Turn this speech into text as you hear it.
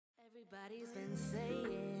Everybody's been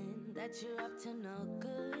saying that you're up to no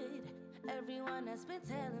good. Everyone has been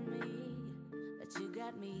telling me that you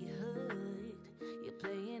got me hooked. You're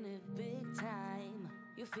playing it big time.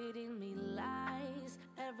 You're feeding me lies.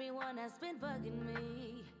 Everyone has been bugging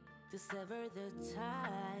me to sever the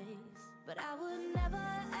ties. But I would never,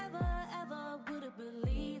 ever, ever would have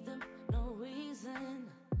believed them. No reason.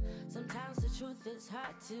 Sometimes the truth is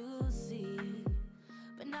hard to see.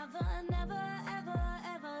 But now the never, ever,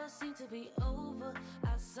 ever seemed to be over.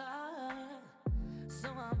 I saw her, so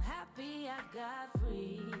I'm happy I got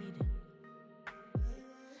freed.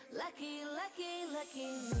 Lucky, lucky, lucky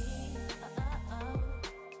me.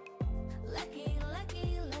 Lucky,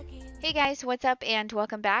 lucky, lucky me. Hey guys, what's up and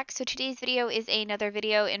welcome back. So today's video is another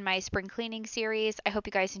video in my spring cleaning series. I hope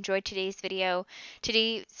you guys enjoyed today's video.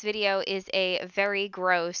 Today's video is a very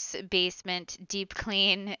gross basement deep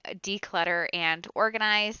clean, declutter, and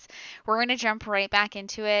organize. We're going to jump right back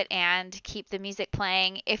into it and keep the music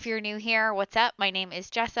playing. If you're new here, what's up? My name is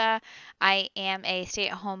Jessa. I am a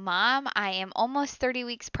stay-at-home mom. I am almost 30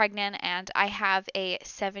 weeks pregnant and I have a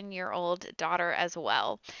 7-year-old daughter as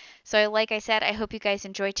well. So like I said, I hope you guys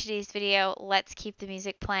enjoyed today's video. Let's keep the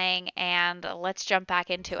music playing and let's jump back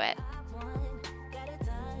into it.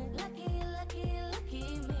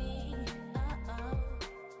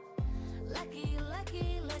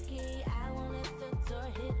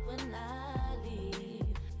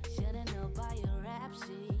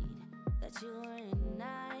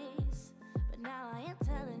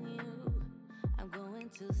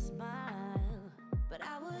 To smile, but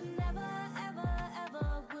I would never, ever,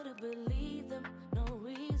 ever would have believed them. No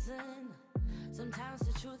reason. Sometimes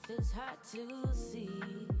the truth is hard to see,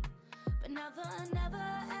 but now the never,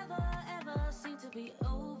 ever, ever seemed to be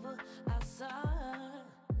over. I saw her,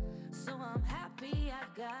 so I'm happy I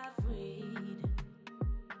got freed.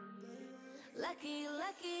 Lucky,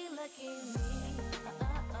 lucky, lucky me.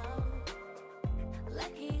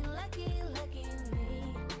 Lucky, lucky, lucky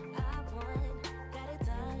me. I won.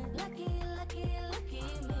 Lucky, lucky, lucky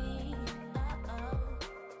me.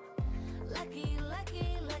 Lucky,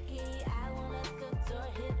 lucky, lucky. I won't let the door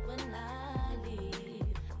hit when I leave.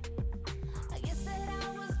 I guess that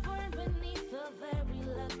I was born beneath a very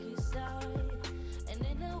lucky star. And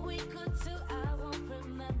in a week or two, I won't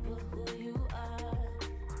remember who you are.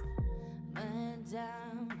 Man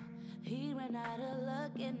down, he ran out of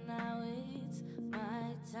luck, and now it's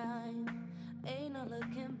my time. Ain't no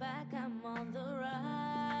looking back, I'm on the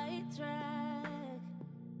right track.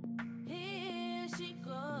 Here she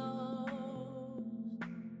goes.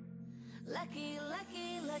 Lucky,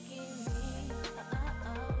 lucky, lucky me.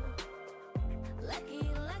 Lucky,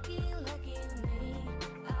 lucky, lucky me.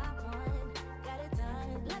 I won, got it done.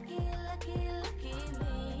 Lucky, lucky, lucky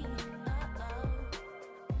me.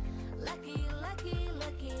 Lucky, lucky,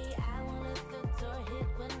 lucky. I won't let the door hit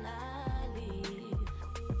when I leave.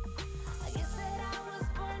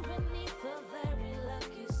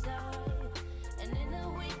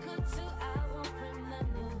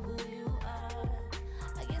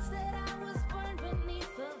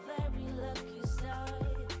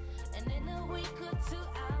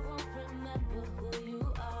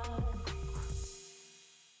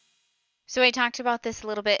 So I talked about this a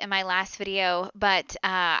little bit in my last video, but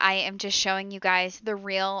I am just showing you guys the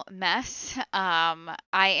real mess. I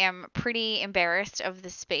am pretty embarrassed of the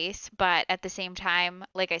space, but at the same time,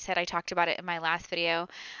 like I said, I talked about it in my last video.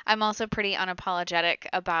 I'm also pretty unapologetic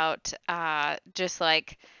about just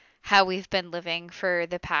like how we've been living for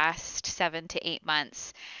the past 7 to 8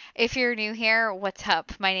 months. If you're new here, what's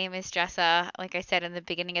up? My name is Jessa. Like I said in the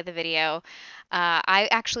beginning of the video, I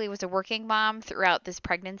actually was a working mom throughout this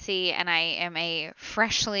pregnancy, and I am a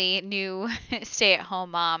freshly new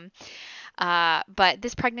stay-at-home mom. But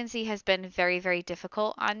this pregnancy has been very, very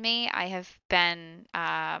difficult on me. I have been,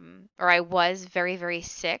 or I was very, very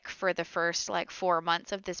sick for the first like 4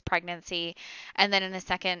 months of this pregnancy. And then in the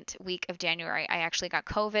second week of January, I actually got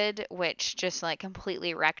COVID, which just like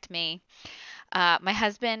completely wrecked me. My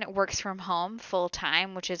husband works from home full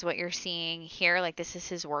time, which is what you're seeing here. Like this is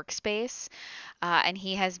his workspace. And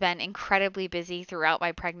he has been incredibly busy throughout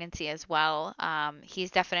my pregnancy as well. He's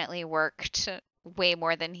definitely worked way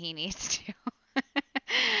more than he needs to.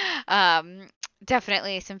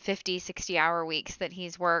 Definitely some 50, 60-hour weeks that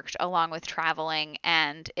he's worked along with traveling,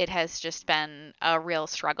 and it has just been a real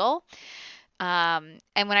struggle. And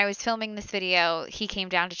when I was filming this video, he came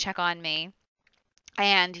down to check on me.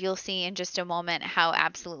 And you'll see in just a moment how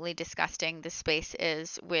absolutely disgusting this space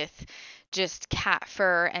is, with just cat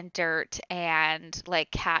fur and dirt and like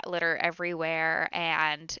cat litter everywhere.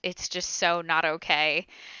 And it's just so not okay.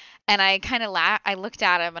 And I kind of I looked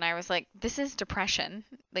at him and I was like, this is depression.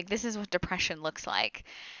 Like, this is what depression looks like.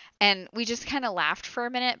 And we just kind of laughed for a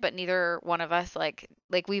minute, but neither one of us, like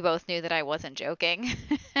we both knew that I wasn't joking.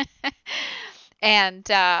 And,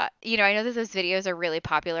 you know, I know that those videos are really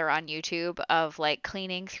popular on YouTube of like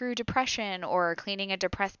cleaning through depression or cleaning a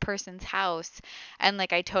depressed person's house. And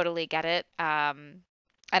like, I totally get it. And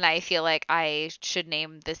I feel like I should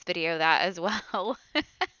name this video that as well.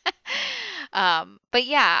 But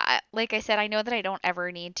yeah, like I said, I know that I don't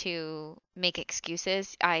ever need to make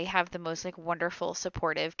excuses. I have the most like wonderful,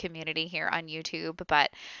 supportive community here on YouTube, but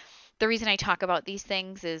the reason I talk about these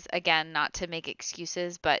things is again not to make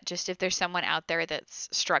excuses, but just if there's someone out there that's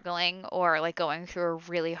struggling or like going through a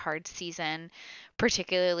really hard season,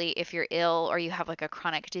 particularly if you're ill or you have like a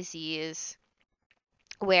chronic disease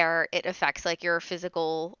where it affects like your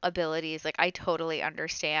physical abilities, like I totally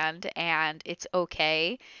understand and it's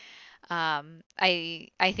okay.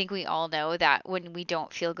 I think we all know that when we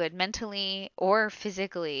don't feel good mentally or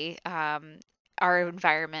physically, our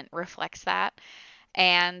environment reflects that.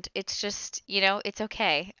 And it's just, you know, it's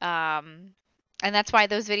okay. And that's why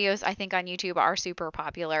those videos I think on YouTube are super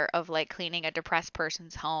popular of like cleaning a depressed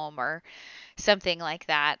person's home or something like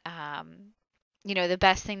that. You know, the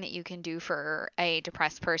best thing that you can do for a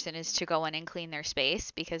depressed person is to go in and clean their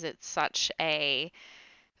space because it's such a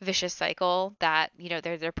vicious cycle that, you know,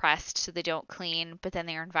 they're depressed, so they don't clean, but then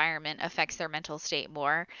their environment affects their mental state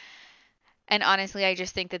more. And honestly, I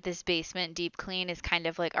just think that this basement deep clean is kind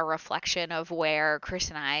of like a reflection of where Chris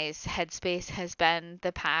and I's headspace has been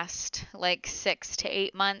the past like 6 to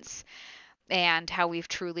 8 months and how we've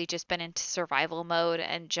truly just been into survival mode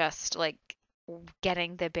and just like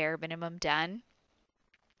getting the bare minimum done.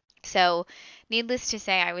 So, needless to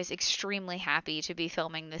say, I was extremely happy to be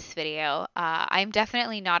filming this video. I'm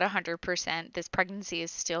definitely not 100%. This pregnancy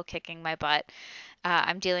is still kicking my butt.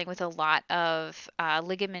 I'm dealing with a lot of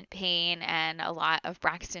ligament pain and a lot of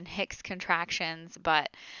Braxton Hicks contractions,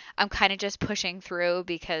 but I'm kind of just pushing through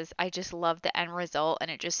because I just love the end result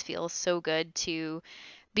and it just feels so good to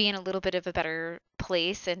be in a little bit of a better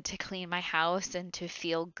place and to clean my house and to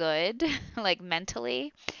feel good, like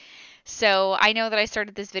mentally. So I know that I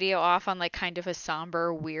started this video off on like kind of a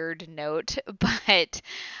somber, weird note, but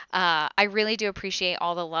I really do appreciate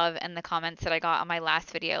all the love and the comments that I got on my last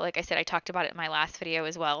video. Like I said, I talked about it in my last video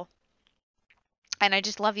as well. And I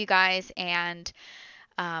just love you guys. And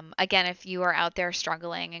again, if you are out there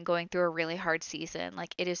struggling and going through a really hard season,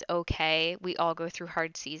 like it is okay. We all go through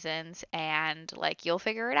hard seasons and like you'll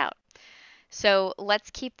figure it out. So let's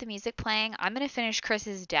keep the music playing. I'm going to finish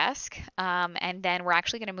Chris's desk, and then we're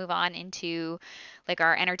actually going to move on into like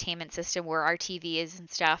our entertainment system where our TV is and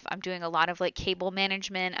stuff. I'm doing a lot of like cable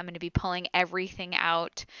management. I'm going to be pulling everything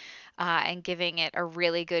out and giving it a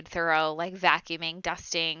really good, thorough like vacuuming,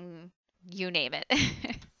 dusting, you name it.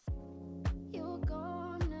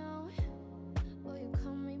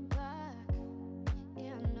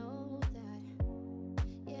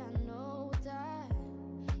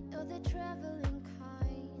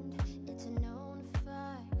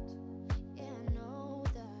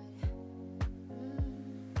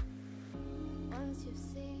 You've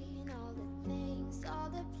seen all the things, all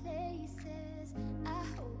the places. I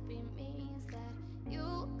hope it means that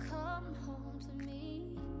you'll come home to me.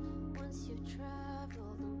 Once you've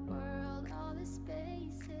traveled the world, all the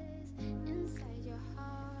spaces inside your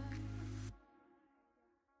heart.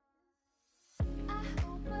 I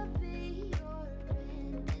hope I'll be your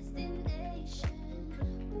end destination.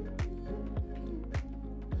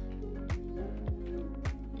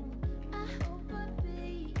 I hope I'll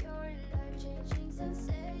be your life-changing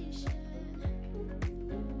sensation.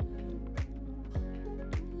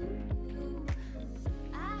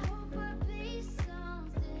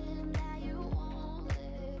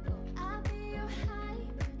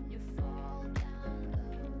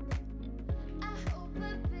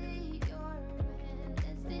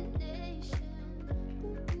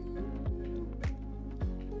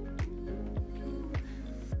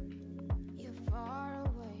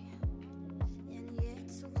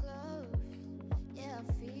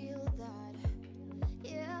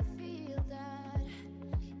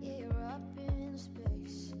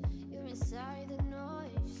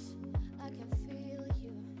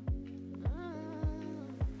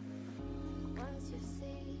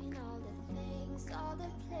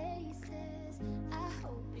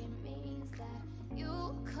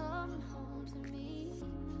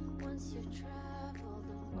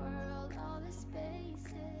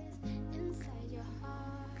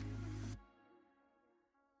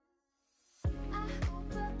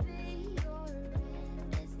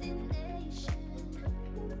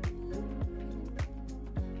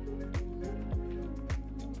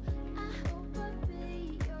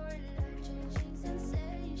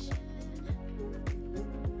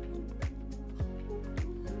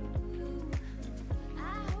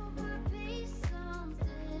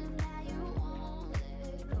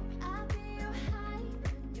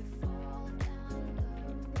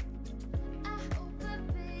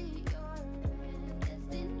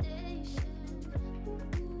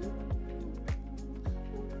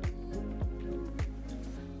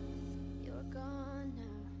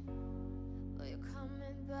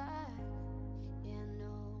 coming back. Yeah, I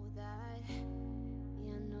know that.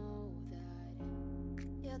 Yeah, I know that.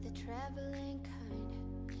 You're the traveling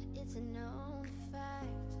kind. It's a known fact.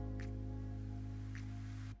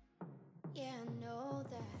 Yeah, I know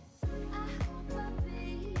that. I hope I'll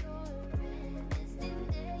be your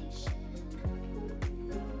destination.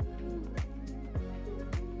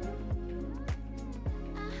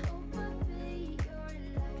 I hope I'll be your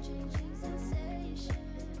life-changing sensation.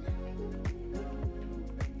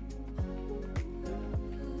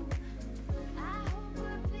 I hope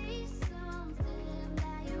I'll be something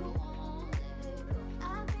that you won't let go.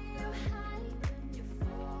 I'll be your high when you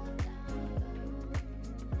fall down low.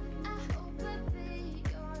 I hope I'll be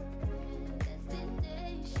your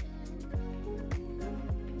destination.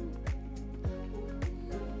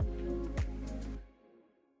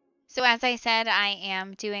 So as I said, I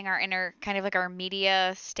am doing our inner, kind of like our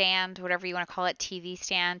media stand, whatever you want to call it, TV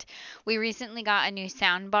stand. We recently got a new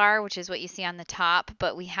sound bar, which is what you see on the top,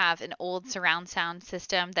 but we have an old surround sound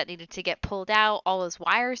system that needed to get pulled out. All those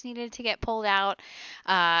wires needed to get pulled out,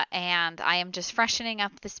 and I am just freshening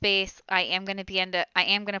up the space. I am going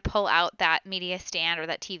to pull out that media stand or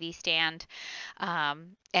that TV stand,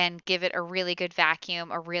 and give it a really good vacuum,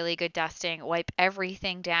 a really good dusting, wipe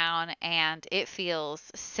everything down, and it feels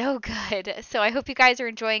so good. So I hope you guys are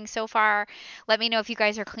enjoying so far. Let me know if you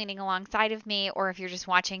guys are cleaning alongside of me or if you're just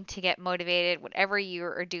watching to get motivated. Whatever you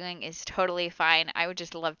are doing is totally fine. I would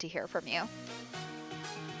just love to hear from you.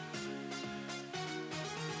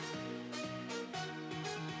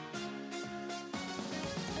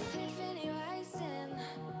 Epiphany rising.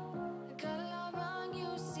 Got a lot wrong, you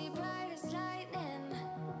see bright as lightning.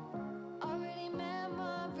 Already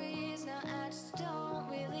memories, now I just don't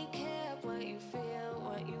really care what you feel,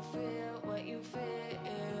 what you feel, what you feel.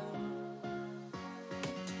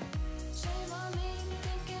 Shame on me,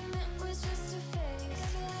 thinking it was just a phase.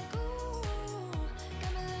 Got me like ooh,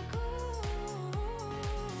 got me like ooh.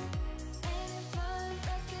 Ain't it fun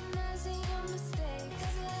recognizing your mistakes?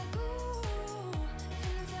 Got me like ooh,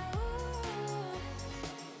 feeling so ooh.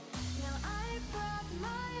 Now I brought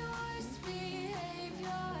my worst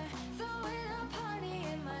behavior, throwing a party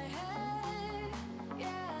in my head.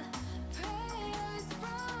 Yeah, prayers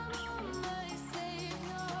from my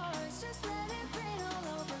saviors. Just let it rain all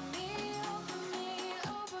over me, over me,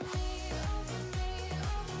 over me, over me,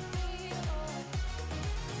 over me.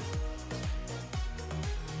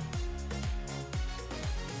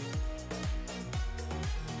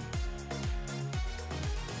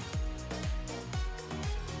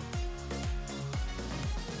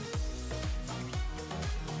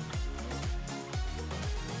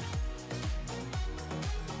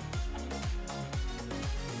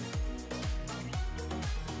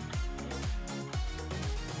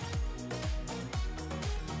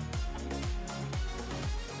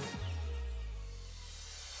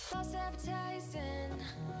 False advertising.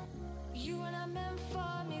 You were not meant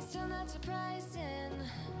for me, still not surprising.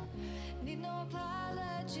 Need no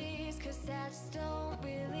apologies, cause I just don't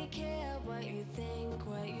really care what you think,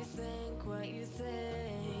 what you think, what you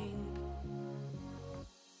think.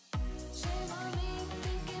 Shame on me,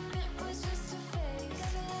 thinking it was just a phase.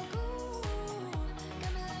 Got me like ooh,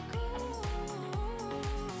 got me like ooh.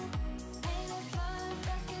 Ain't it fun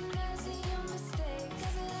recognizing your mistakes?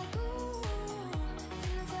 Got me like ooh,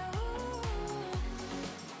 feeling so ooh.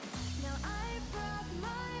 Now I brought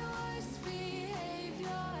my worst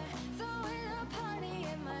behavior, throwing a party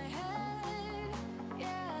in my head.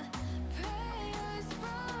 Yeah, prayers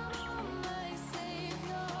from my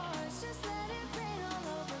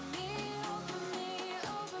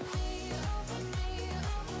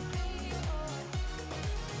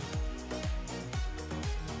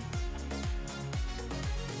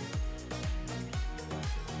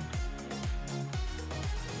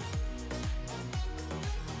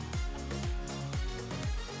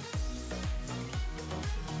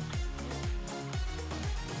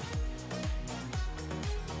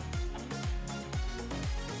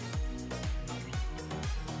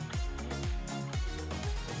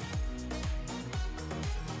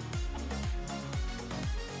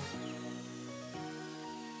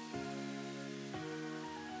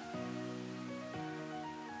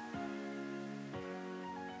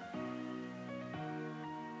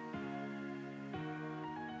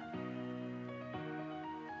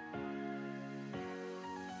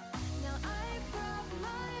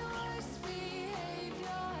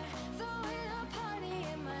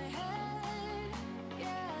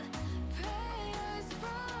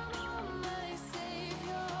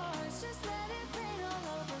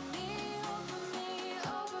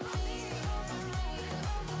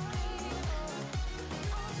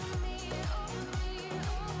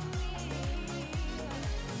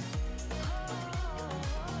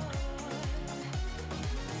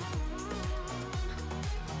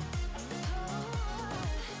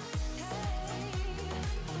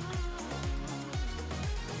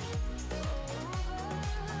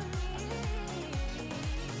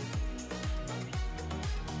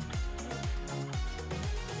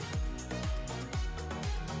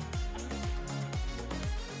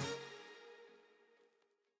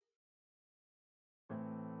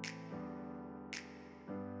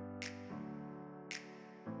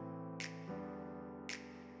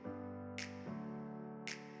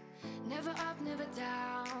Never up, never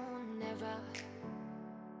down, never.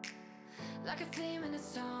 Like a theme in a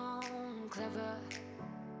song, clever.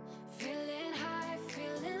 Feeling high,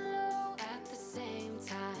 feeling low at the same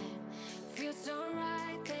time. Feels so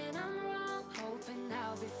right, then I'm wrong, hoping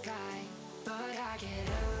I'll be fine. But I get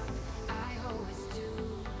up, I always do.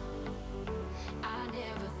 I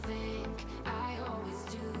never think, I always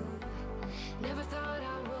do. Never thought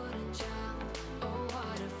I wouldn't jump, oh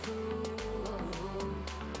what a fool.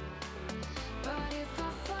 But if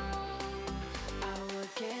I fall, I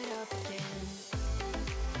would get up again.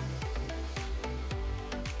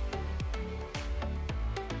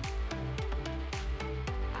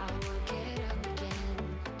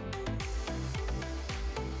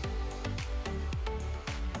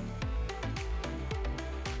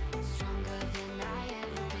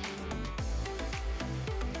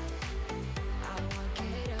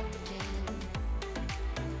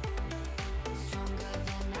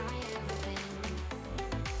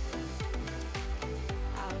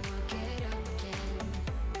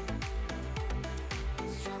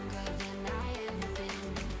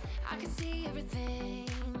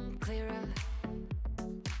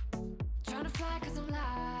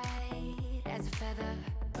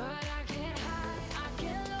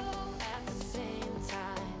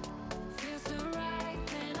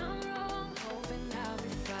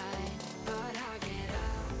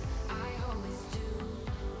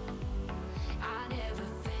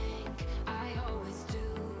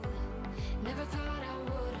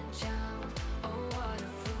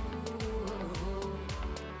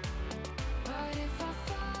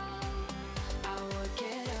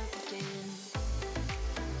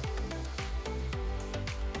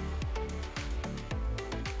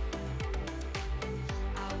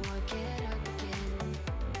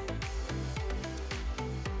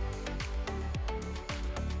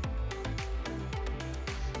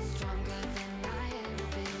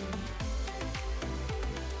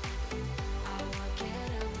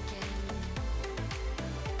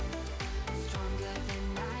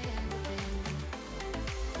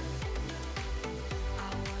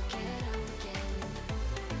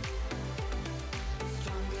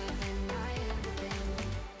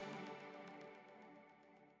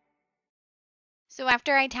 So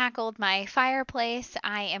after I tackled my fireplace,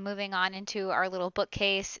 I am moving on into our little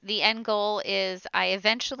bookcase. The end goal is I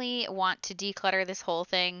eventually want to declutter this whole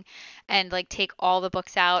thing and like take all the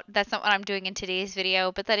books out. That's not what I'm doing in today's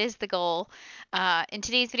video, but that is the goal. In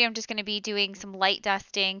today's video, I'm just going to be doing some light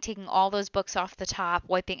dusting, taking all those books off the top,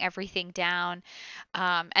 wiping everything down,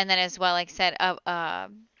 and then as well, like I said,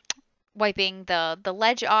 wiping the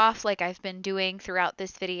ledge off like I've been doing throughout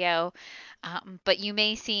this video. But you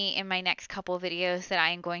may see in my next couple videos that I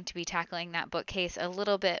am going to be tackling that bookcase a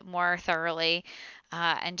little bit more thoroughly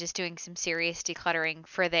and just doing some serious decluttering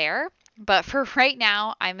for there. But for right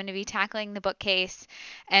now, I'm going to be tackling the bookcase,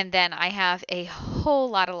 and then I have a whole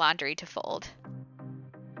lot of laundry to fold.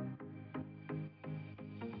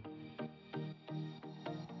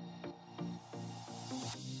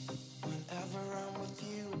 Whenever I'm with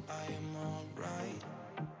you, I am alright.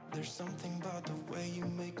 There's something about the way you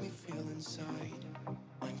make me feel inside.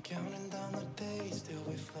 I'm counting down the days till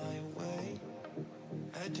we fly away,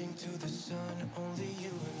 heading to the sun, only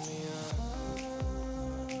you and me.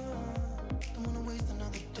 Don't wanna waste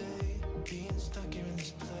another day being stuck here in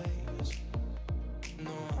this place.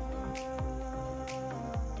 No,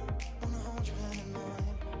 wanna hold your hand in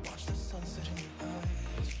mine, watch the sunset in your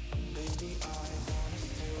eyes. Baby, I want us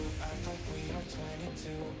to act like we are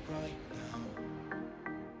 22 right now.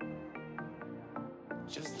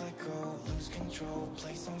 Just let go, lose control,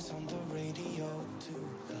 play songs on the radio too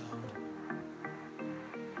loud.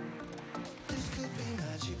 This could be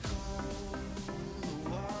magical.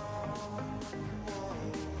 Whoa, whoa.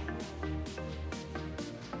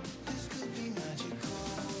 This could be magical.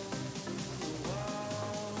 Whoa,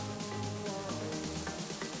 whoa.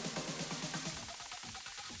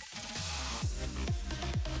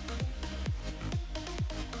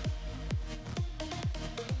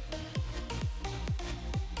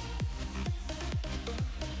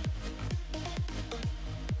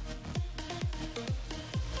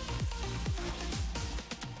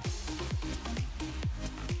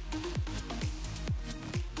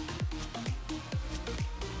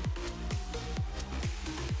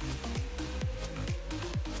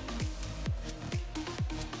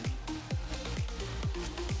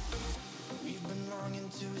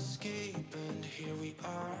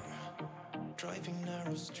 Driving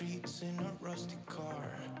narrow streets in a rusty car,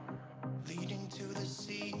 leading to the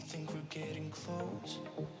sea, think we're getting close.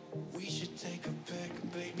 We should take a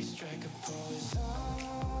pic, baby, strike a pose.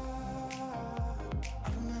 I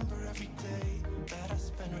remember every day that I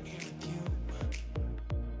spent right here with you.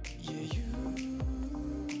 Yeah, you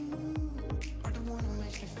are the one who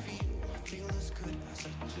makes me feel as good as I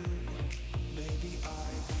do. Baby, I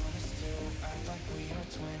wanna still act like we are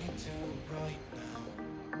 22 right now.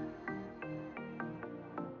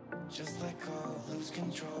 Just let go, lose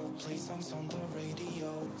control, play songs on the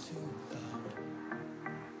radio too loud.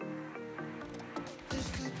 This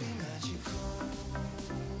could be magical.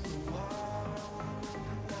 Whoa,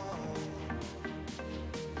 whoa.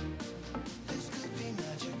 This could be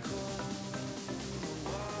magical.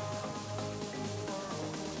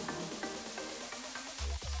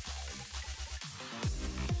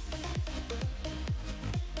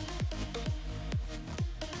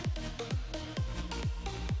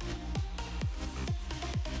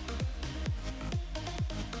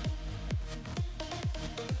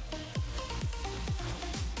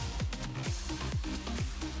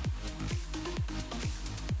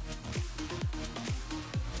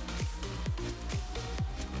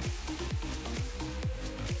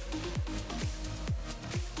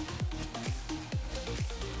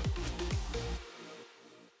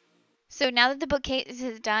 So now that the bookcase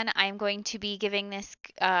is done, I'm going to be giving this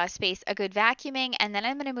space a good vacuuming, and then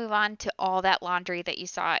I'm going to move on to all that laundry that you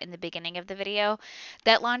saw in the beginning of the video.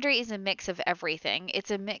 That laundry is a mix of everything.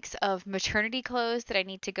 It's a mix of maternity clothes that I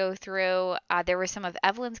need to go through. There were some of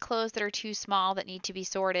Evelyn's clothes that are too small that need to be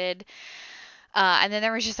sorted. And then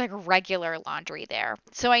there was just like regular laundry there.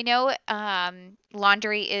 So I know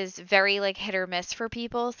laundry is very like hit or miss for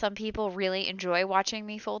people. Some people really enjoy watching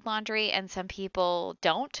me fold laundry and some people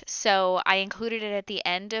don't. So I included it at the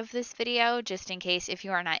end of this video just in case if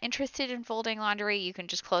you are not interested in folding laundry, you can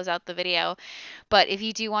just close out the video. But if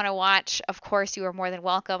you do want to watch, of course, you are more than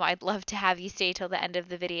welcome. I'd love to have you stay till the end of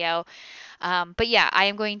the video. But yeah, I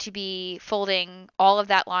am going to be folding all of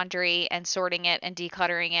that laundry and sorting it and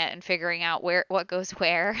decluttering it and figuring out what goes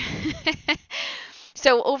where.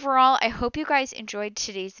 So overall, I hope you guys enjoyed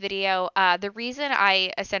today's video. The reason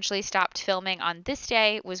I essentially stopped filming on this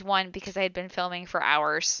day was one, because I had been filming for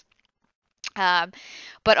hours.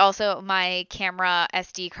 But also my camera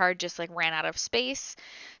SD card just like ran out of space.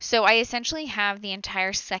 So I essentially have the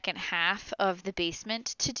entire second half of the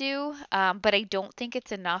basement to do, but I don't think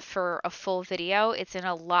it's enough for a full video. It's in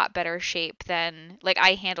a lot better shape than, like,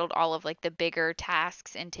 I handled all of like the bigger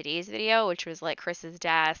tasks in today's video, which was like Chris's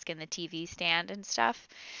desk and the TV stand and stuff.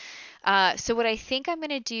 So what I think I'm going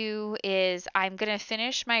to do is I'm going to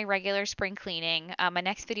finish my regular spring cleaning. My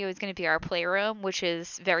next video is going to be our playroom, which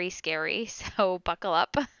is very scary, so buckle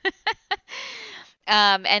up.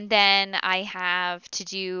 And then I have to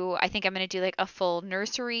do, I think I'm going to do like a full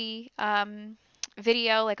nursery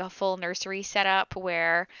video, like a full nursery setup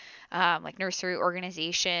where like nursery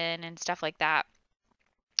organization and stuff like that.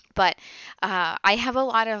 But I have a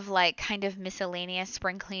lot of like kind of miscellaneous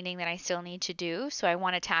spring cleaning that I still need to do. So I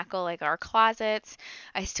want to tackle like our closets.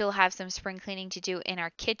 I still have some spring cleaning to do in our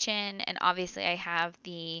kitchen. And obviously I have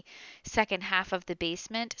the second half of the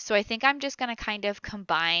basement. So I think I'm just going to kind of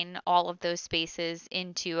combine all of those spaces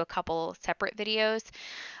into a couple separate videos.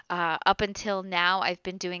 Up until now, I've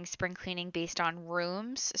been doing spring cleaning based on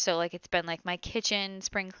rooms. So like it's been like my kitchen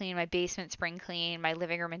spring clean, my basement spring clean, my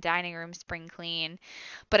living room and dining room spring clean.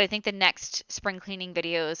 But I think the next spring cleaning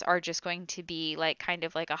videos are just going to be like kind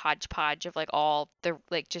of like a hodgepodge of like all the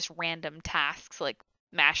like just random tasks like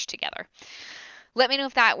mashed together. Let me know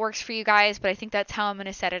if that works for you guys, but I think that's how I'm going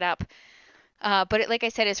to set it up. But like I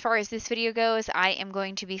said, as far as this video goes, I am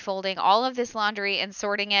going to be folding all of this laundry and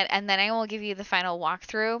sorting it, and then I will give you the final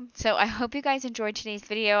walkthrough. So I hope you guys enjoyed today's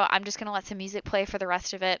video. I'm just going to let some music play for the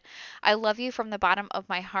rest of it. I love you from the bottom of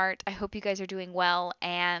my heart. I hope you guys are doing well,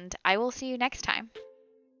 and I will see you next time.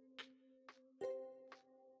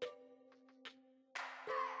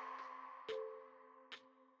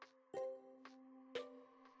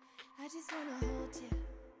 I just wanna hold you.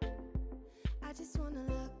 I just wanna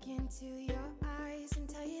look into your eyes and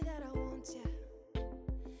tell you that I want you.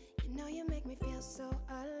 You know you make me feel so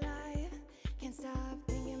alive. Can't stop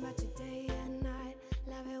thinking about you day and night.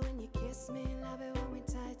 Love it when you kiss me, love it when we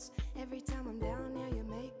touch. Every time I'm down here, you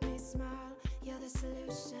make me smile. You're the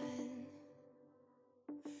solution.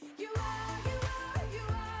 You are, you are, you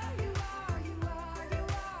are, you are, you are, you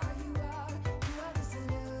are, you are. You are the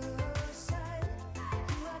solution.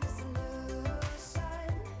 You are the solution.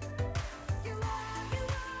 You are, you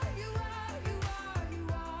are, you are, you are, you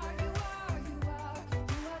are, you are, you are.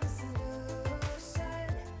 You are the solution.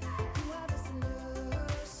 You are the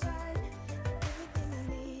solution. Everything I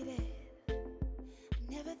needed.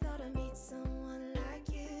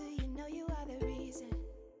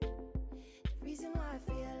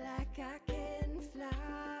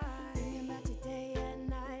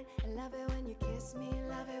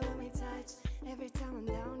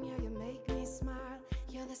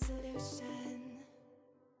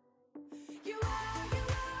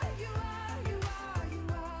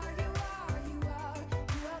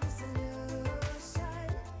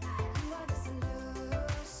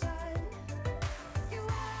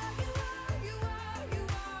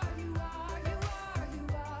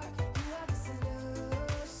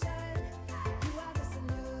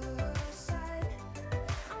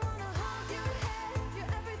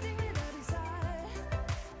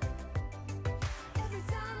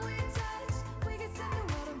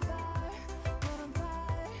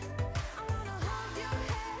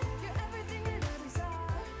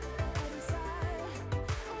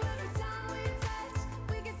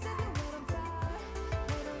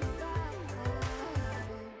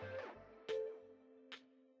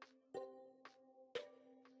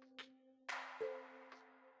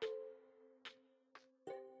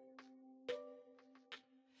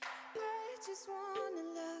 just wanna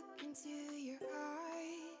look into your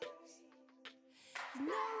eyes. You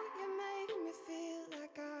know you make me feel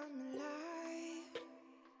like I'm alive.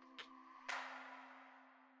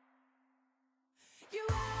 You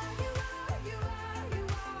are, you are, you are, you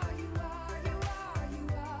are, you are, you are, you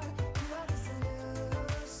are, you are the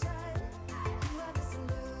solution. You are the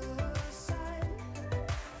solution.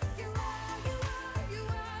 You are, you are, you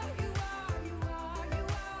are, you are, you are, you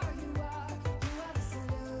are, you are, you are the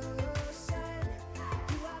solution.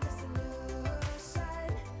 You are the solution.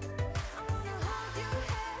 I wanna hold your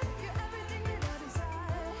head, you're everything that I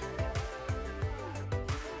desire.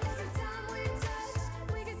 Every time we touch,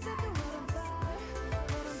 we can set the world on fire,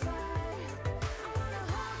 world on fire. I wanna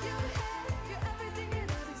hold your head, you're everything that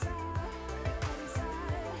I desire, I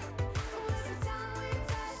desire. Every time we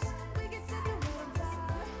touch, we can set the world on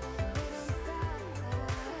fire, world on fire.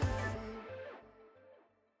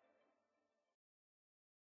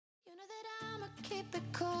 You know that I'ma keep it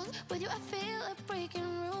cool. With you I feel like breaking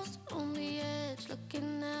rules. On the edge,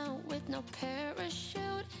 looking out with no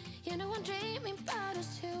parachute. You know I'm dreaming about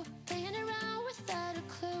us two, playing around without a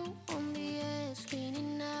clue. On the edge,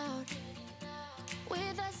 leaning out.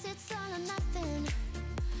 With us it's all or nothing.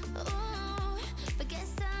 Ooh, but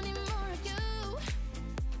guess I need more of you.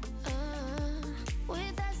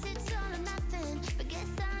 With us it's all or nothing, but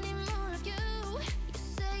guess I need more of you. You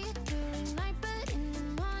say it during night, but in the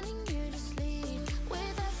morning you just leave.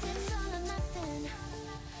 With us it's all or nothing.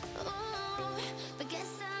 Ooh, but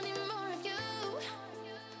guess I need more of you.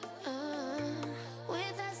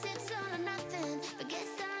 With us it's all or nothing, but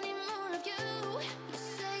guess I need more of you. You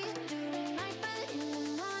say it during night, but in the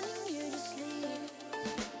morning you just leave.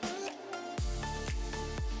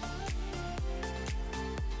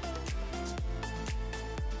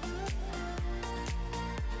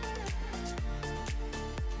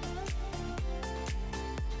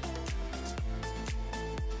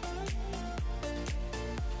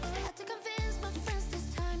 Had to convince my friends this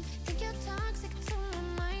time. Think you're toxic to my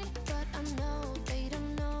mind, but I know they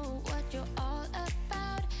don't know what you're all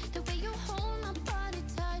about. The way you hold my body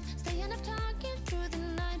tight, staying up talking through the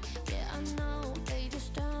night. Yeah, I know they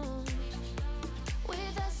just don't.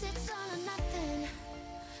 With us it's all or nothing.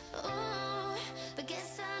 Ooh, but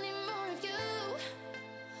guess I need more of you.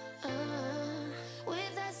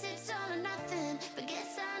 With us it's all or nothing, but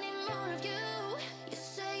guess I need more of you. You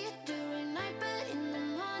say it during night, but in the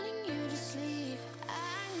morning you just leave. I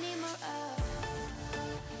need more of.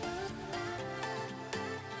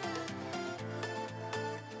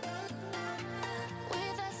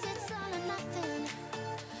 With us it's all or nothing.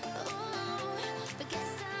 Ooh, but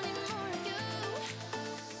guess I need more of you.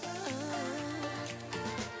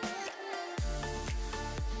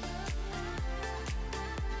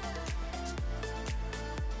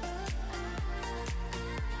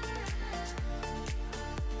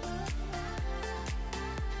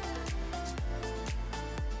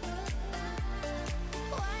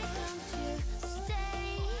 Why don't you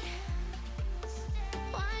stay?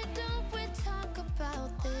 Why don't we talk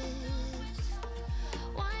about this?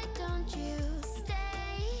 Why don't you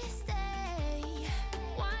stay, stay?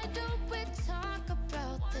 Why don't we talk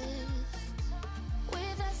about this?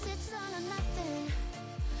 With us it's all or nothing.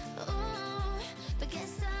 Ooh, but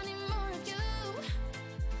guess I need more of you.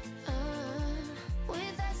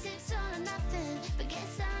 With us it's all or nothing, but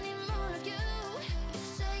guess I need more of you. You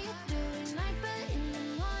say it during night, but in the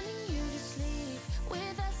morning you just leave.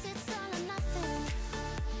 With us it's all or nothing.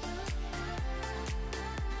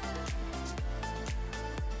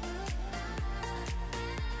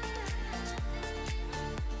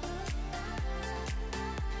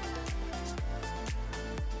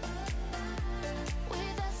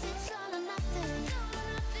 With us it's all or nothing.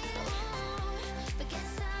 Ooh, but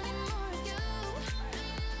guess I need more of you.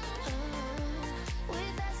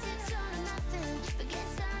 With us it's all or nothing, but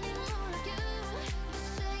guess I need more of you. You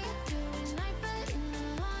say it during night, but in the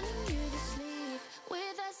morning you just leave.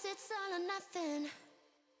 With us it's all or nothing.